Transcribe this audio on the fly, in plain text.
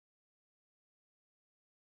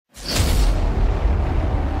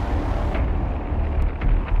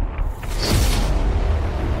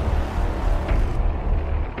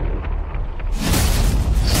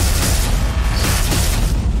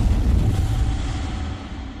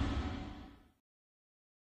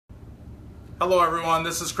Hello everyone,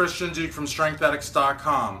 this is Christian Duke from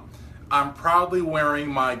StrengthAddicts.com. I'm proudly wearing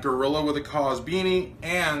my Guerrilla With A Cause beanie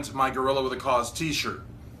and my Guerrilla With A Cause t-shirt.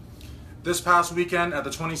 This past weekend at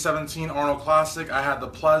the 2017 Arnold Classic, I had the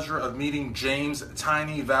pleasure of meeting James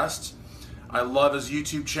Tiny Vest. I love his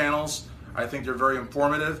YouTube channels. I think they're very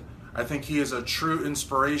informative. I think he is a true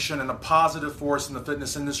inspiration and a positive force in the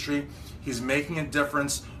fitness industry. He's making a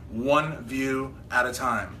difference one view at a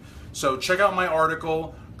time. So check out my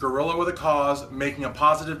article, Guerrilla With A Cause, Making a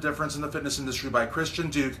Positive Difference in the Fitness Industry by Christian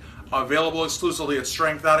Duke, available exclusively at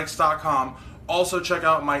StrengthAddicts.com. Also check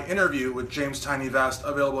out my interview with James Tiny Vest,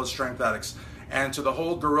 available at Strength Addicts. And to the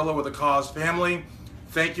whole Guerrilla With A Cause family,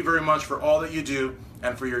 thank you very much for all that you do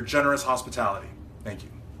and for your generous hospitality. Thank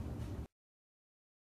you.